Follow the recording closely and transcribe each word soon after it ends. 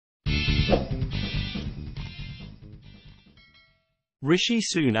Rishi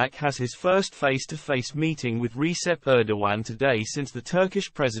Sunak has his first face-to-face meeting with Recep Erdogan today since the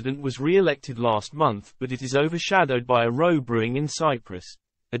Turkish president was re-elected last month, but it is overshadowed by a row brewing in Cyprus.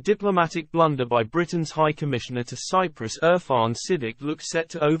 A diplomatic blunder by Britain's High Commissioner to Cyprus Irfan Siddiq looks set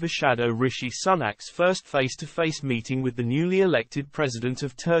to overshadow Rishi Sunak's first face-to-face meeting with the newly elected president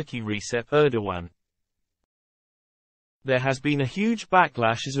of Turkey Recep Erdogan. There has been a huge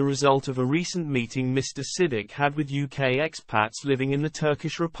backlash as a result of a recent meeting Mr. Siddiq had with UK expats living in the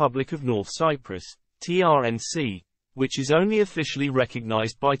Turkish Republic of North Cyprus, TRNC, which is only officially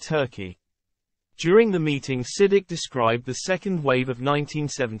recognized by Turkey. During the meeting, Siddiq described the second wave of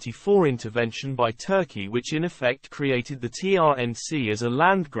 1974 intervention by Turkey, which in effect created the TRNC as a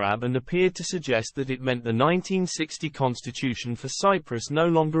land grab, and appeared to suggest that it meant the 1960 constitution for Cyprus no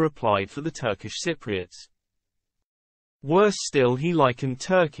longer applied for the Turkish Cypriots. Worse still, he likened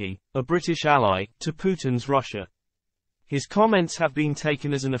Turkey, a British ally, to Putin's Russia. His comments have been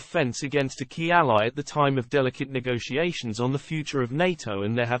taken as an offense against a key ally at the time of delicate negotiations on the future of NATO,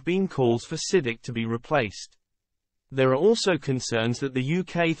 and there have been calls for Siddiq to be replaced. There are also concerns that the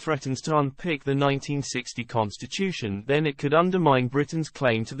UK threatens to unpick the 1960 constitution, then it could undermine Britain's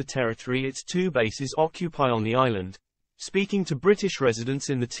claim to the territory its two bases occupy on the island. Speaking to British residents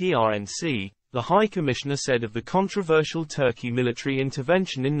in the TRNC, the High Commissioner said of the controversial Turkey military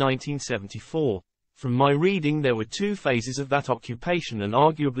intervention in 1974, "From my reading, there were two phases of that occupation, and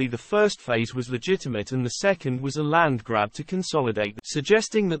arguably the first phase was legitimate and the second was a land grab to consolidate,"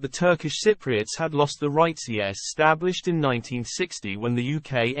 suggesting that the Turkish Cypriots had lost the rights established in 1960 when the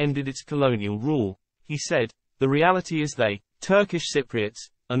UK ended its colonial rule. He said, "The reality is they, Turkish Cypriots,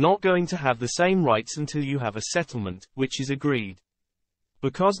 are not going to have the same rights until you have a settlement, which is agreed.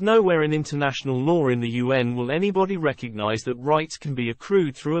 Because nowhere in international law in the UN will anybody recognize that rights can be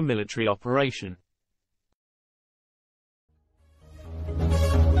accrued through a military operation."